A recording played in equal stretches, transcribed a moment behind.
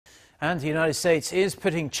And the United States is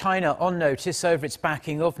putting China on notice over its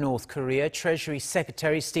backing of North Korea. Treasury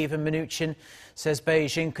Secretary Steven Mnuchin says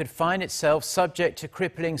Beijing could find itself subject to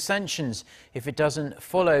crippling sanctions if it doesn't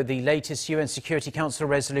follow the latest UN Security Council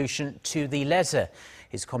resolution to the letter.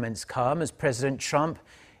 His comments come as President Trump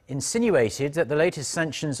insinuated that the latest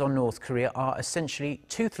sanctions on North Korea are essentially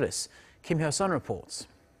toothless. Kim Hyo-sun reports.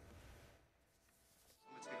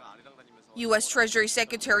 U.S. Treasury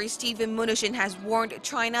Secretary Steven Mnuchin has warned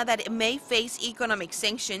China that it may face economic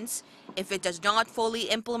sanctions if it does not fully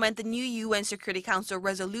implement the new UN Security Council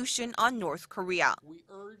resolution on North Korea.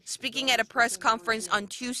 Speaking at a press conference on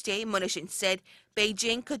Tuesday, Mnuchin said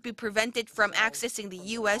Beijing could be prevented from accessing the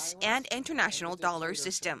U.S. and international dollar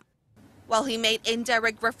system. While he made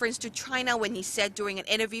indirect reference to China when he said during an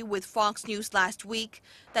interview with Fox News last week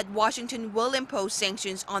that Washington will impose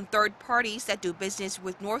sanctions on third parties that do business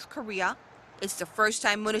with North Korea, it's the first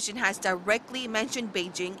time Mnuchin has directly mentioned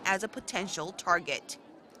Beijing as a potential target.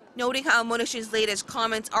 Noting how Mnuchin's latest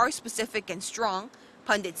comments are specific and strong,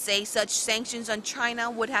 pundits say such sanctions on China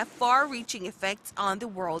would have far-reaching effects on the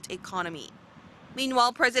world economy.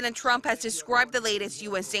 Meanwhile, President Trump has described the latest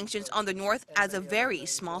U.S. sanctions on the North as a very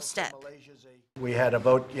small step. We had a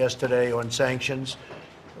vote yesterday on sanctions.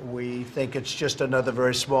 We think it's just another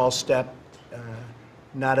very small step,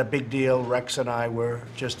 not a big deal. Rex and I were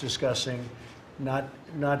just discussing, not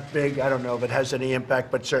big. I don't know if it has any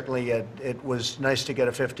impact, but certainly it was nice to get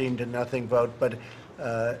a 15-0 vote. But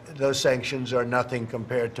those sanctions are nothing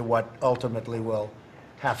compared to what ultimately will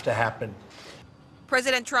have to happen.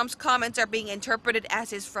 President Trump's comments are being interpreted as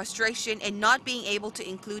his frustration in not being able to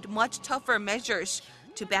include much tougher measures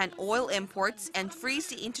to ban oil imports and freeze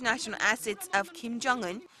the international assets of Kim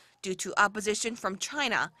Jong-un due to opposition from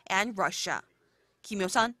China and Russia. Kim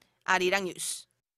Hyo-sun, Arirang News.